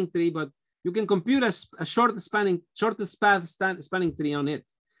spanning tree, but you can compute a shortest path spanning tree on it.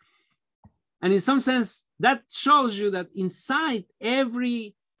 And in some sense, that shows you that inside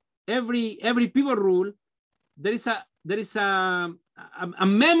every pivot rule, there is a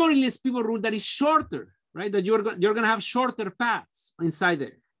memoryless pivot rule that is shorter, right? That you're going to have shorter paths inside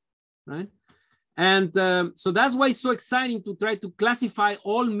there, right? And so that's why it's so exciting to try to classify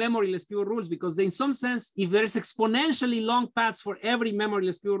all memoryless pivot rules, because in some sense, if there's exponentially long paths for every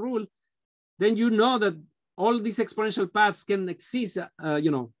memoryless pivot rule, then you know that all these exponential paths can exist.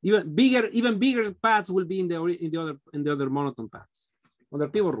 Even bigger paths will be in the other monotone paths, other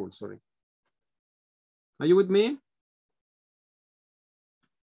pivot rules. Sorry. Are you with me?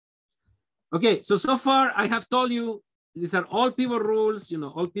 Okay, so far I have told you these are all pivot rules,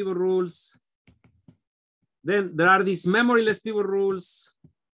 all pivot rules. Then there are these memoryless pivot rules.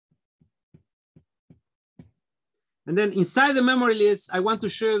 And then inside the memoryless, I want to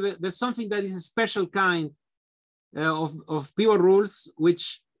show that there's something that is a special kind of pivot rules,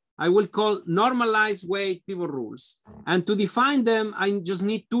 which I will call normalized weight pivot rules. And to define them, I just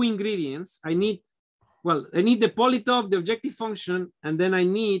need two ingredients. I need the polytop, the objective function, and then I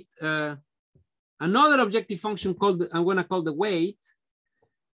need another objective function called, I'm going to call the weight,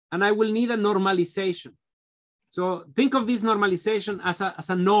 and I will need a normalization. So think of this normalization as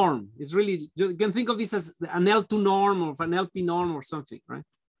a norm. It's really, you can think of this as an L2 norm or an LP norm or something, right?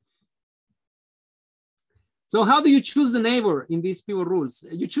 So how do you choose the neighbor in these pivot rules?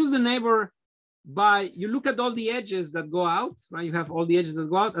 You choose the neighbor by, you look at all the edges that go out, right? You have all the edges that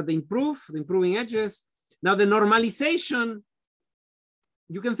go out at the improving edges. Now the normalization,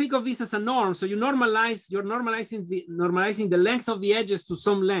 you can think of this as a norm. So you're normalizing the length of the edges to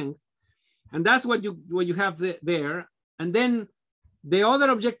some length. And that's what you have there. And then the other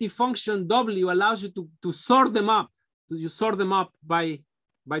objective function W allows you to sort them up. So you sort them up by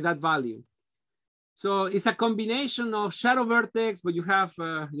by that value. So it's a combination of shadow vertex, but you have,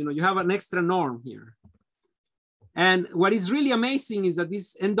 you have an extra norm here. And what is really amazing is that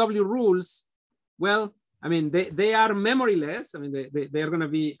these NW rules, well, I mean, they are memoryless. I mean, they are going to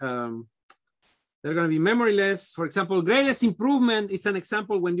be, they're going to be memoryless. For example, greatest improvement is an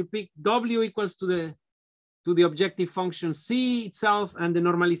example when you pick W equals to the objective function C itself, and the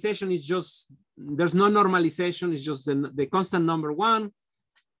normalization is just, there's no normalization, it's just the constant number 1.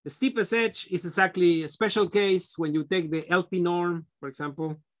 The steepest edge is exactly a special case when you take the LP norm, for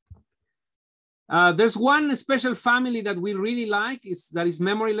example. There's one special family that we really like, that is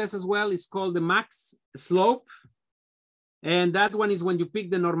memoryless as well. It's called the max slope. And that one is when you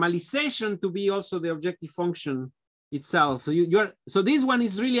pick the normalization to be also the objective function itself. So so this one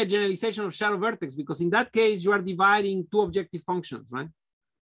is really a generalization of shadow vertex, because in that case, you are dividing 2 objective functions, right?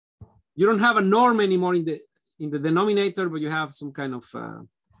 You don't have a norm anymore in the denominator, but you have some kind of,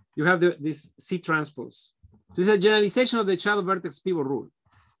 you have this C transpose. So it's a generalization of the shadow vertex pivot rule.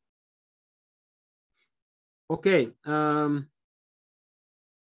 Okay.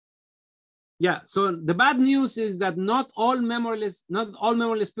 Yeah, so the bad news is that not all memoryless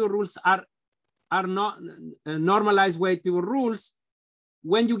pivot rules are not normalized weight pivot rules.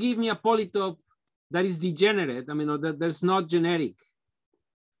 When you give me a polytope that is degenerate, I mean, or that there's not generic.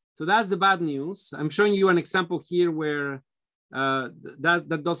 So that's the bad news. I'm showing you an example here where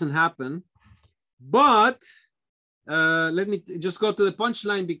that doesn't happen. But let me just go to the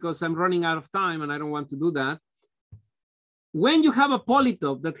punchline, because I'm running out of time and I don't want to do that. When you have a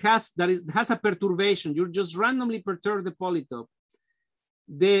polytope that has a perturbation, you just randomly perturb the polytope.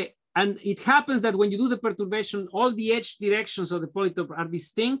 And it happens that when you do the perturbation, all the edge directions of the polytope are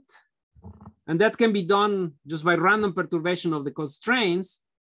distinct. And that can be done just by random perturbation of the constraints.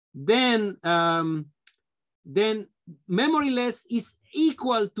 Then memoryless is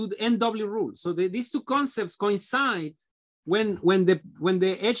equal to the NW rule. So these two concepts coincide when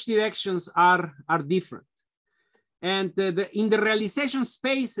the edge directions are different. And in the realization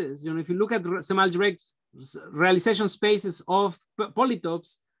spaces, if you look at semi-algebraic realization spaces of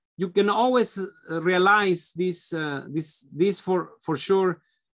polytopes, you can always realize this for sure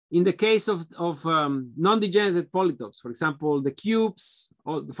in the case of non-degenerate polytopes. For example, the cubes,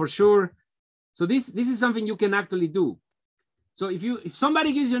 for sure. So this is something you can actually do. So if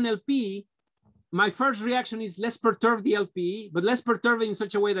somebody gives you an LP, my first reaction is let's perturb the LP, but let's perturb it in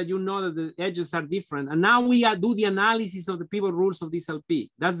such a way that you know that the edges are different. And now we do the analysis of the pivot rules of this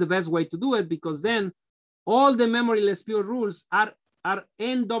LP. That's the best way to do it, because then all the memoryless pivot rules are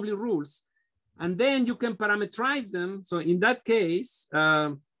NW rules. And then you can parameterize them. So in that case,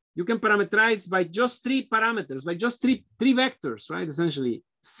 you can parameterize by just 3 parameters, by just three vectors, right? Essentially,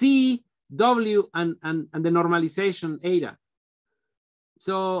 C, W, and the normalization eta.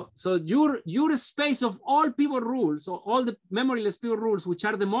 So your space of all pivot rules, or all the memoryless pivot rules, which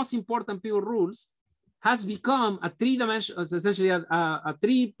are the most important pivot rules, has become a 3-dimensional, essentially a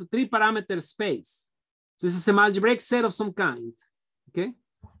three parameter space. So it's a semi-algebraic set of some kind, okay?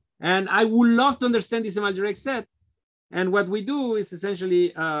 And I would love to understand this semi-algebraic set. And what we do is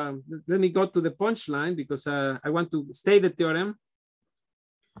essentially, let me go to the punchline, because I want to state the theorem.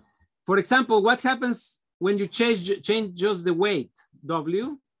 For example, what happens when you change just the weight,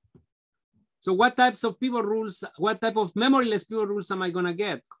 W? So what types of pivot rules, what type of memoryless pivot rules am I gonna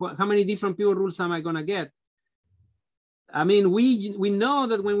get? How many different pivot rules am I gonna get? I mean, we know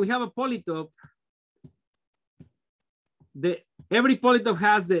that when we have a polytope, every polytope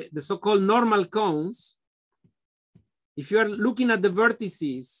has the so-called normal cones. If you are looking at the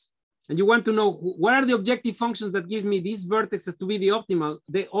vertices and you want to know what are the objective functions that give me these vertices to be the optimal,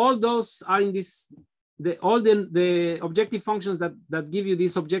 all those are in this. All the objective functions that give you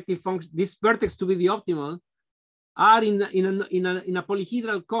this objective function, this vertex to be the optimal, are in a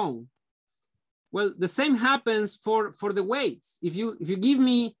polyhedral cone. Well, the same happens for the weights. If you give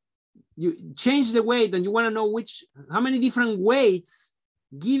me, you change the weight and you want to know how many different weights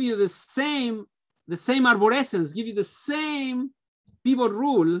give you the same arborescence, give you the same pivot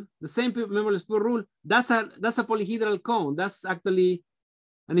rule, the same memoryless pivot rule, that's a polyhedral cone. That's actually.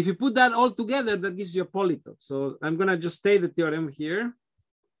 And if you put that all together, that gives you a polytope. So I'm going to just state the theorem here.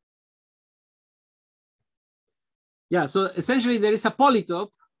 Yeah, so essentially there is a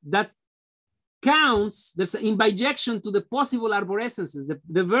polytope that counts, there's in bijection to the possible arborescences.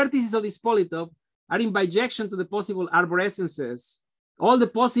 The vertices of this polytope are in bijection to the possible arborescences, all the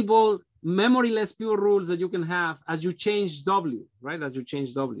possible memoryless pivot rules that you can have as you change W, right? As you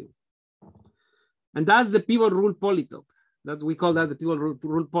change W. And that's the pivot rule polytope. That we call that the pivot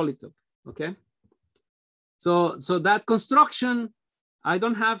rule polytope, okay? So that construction I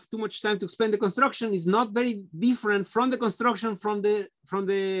don't have too much time to explain the construction. It's not very different from the construction from the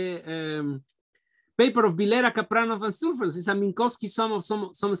paper of Vilera, Kapranov, and Sturfels. It's a Minkowski sum of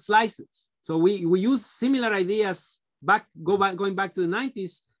some slices. So we use similar ideas going back to the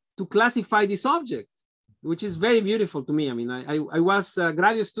 90s to classify this object, which is very beautiful to me. I mean, I was a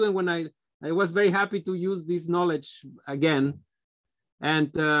graduate student when I was very happy to use this knowledge again.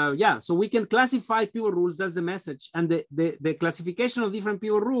 And yeah, so we can classify pivot rules, that's the message. And the classification of different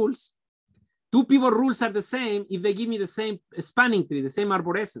pivot rules, two pivot rules are the same if they give me the same spanning tree, the same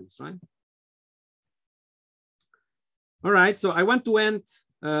arborescence, right? All right, so I want to end,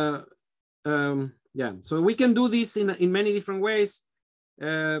 yeah, so we can do this in many different ways.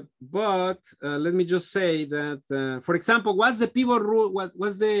 But let me just say that, for example, what's the pivot rule?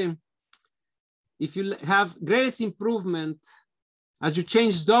 What's the, if you have greatest improvement, as you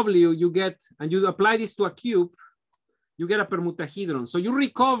change W, you get, and you apply this to a cube, you get a permutahedron. So you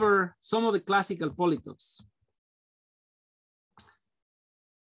recover some of the classical polytopes.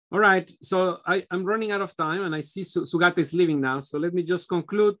 All right, so I'm running out of time and I see Sugata is leaving now. So let me just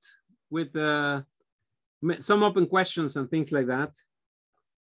conclude with some open questions and things like that.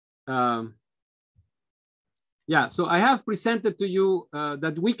 Yeah, so I have presented to you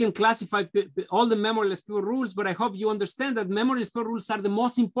that we can classify all the memoryless pivot rules, but I hope you understand that memoryless pivot rules are the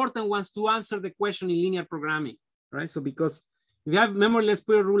most important ones to answer the question in linear programming, right? So because if you have memoryless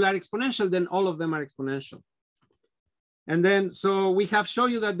pivot rule are exponential, then all of them are exponential. And then, so we have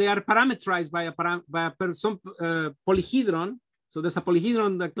shown you that they are parametrized by some polyhedron. So there's a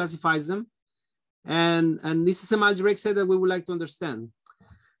polyhedron that classifies them. And this is an algebraic set that we would like to understand.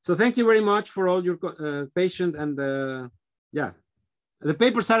 So thank you very much for all your patience, and yeah, the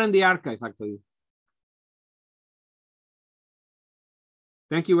papers are in the archive actually.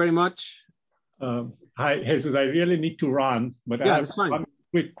 Thank you very much. Hi, Jesus, I really need to run, but yeah, I have one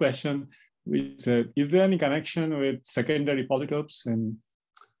quick question. Which, is there any connection with secondary polytopes and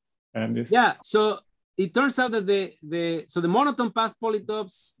this? Yeah, so it turns out that the monotone path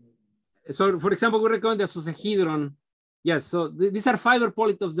polytopes, so for example, we recommend the isosahedron. Yes, so these are fiber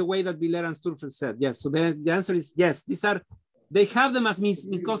polytopes the way that Vilera and Sturfels said. Yes, so the answer is yes. They have them as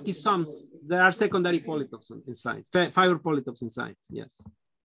Minkowski sums. There are secondary polytopes inside, fiber polytopes inside, yes.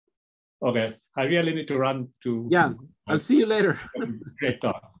 Okay, I really need to run to. Yeah, I'll see you later. Great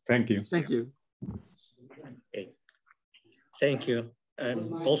talk, thank you. Thank you. Okay. Thank you. I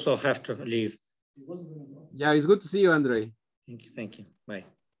also have to leave. Yeah, it's good to see you, Andre. Thank you, bye.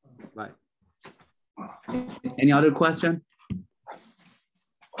 Bye. Any other question?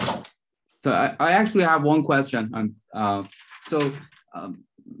 So I actually have one question. So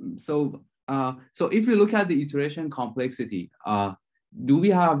if you look at the iteration complexity, do we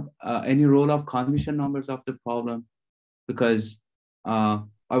have any role of condition numbers of the problem? Because I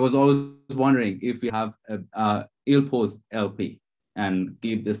was always wondering if we have a ill-posed LP and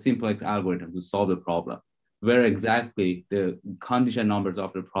give the simplex algorithm to solve the problem, where exactly the condition numbers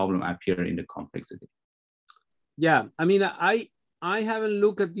of the problem appear in the complexity. Yeah, I mean, I haven't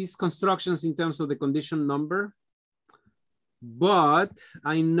looked at these constructions in terms of the condition number, but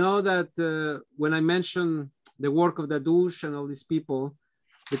I know that when I mentioned the work of Dadouche and all these people,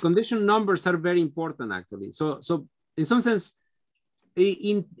 the condition numbers are very important actually. So in some sense,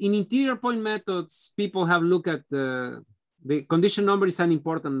 in interior point methods, people have looked at the condition number is an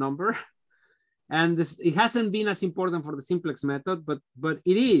important number. And it hasn't been as important for the simplex method, but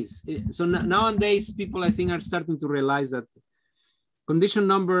it is. So nowadays, people, I think, are starting to realize that condition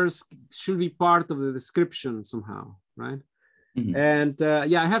numbers should be part of the description somehow, right? Mm-hmm. And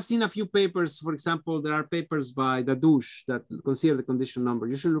yeah, I have seen a few papers. For example, there are papers by Dadouche that consider the condition number.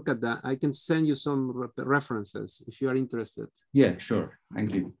 You should look at that. I can send you some references if you are interested. Yeah, sure.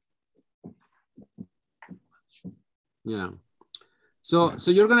 Thank you. Yeah. So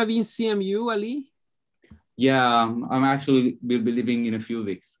you're gonna be in CMU, Ali? Yeah, I'm actually will be leaving in a few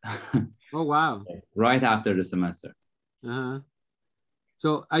weeks. Oh wow! Right after the semester.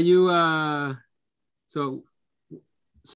 So are you? So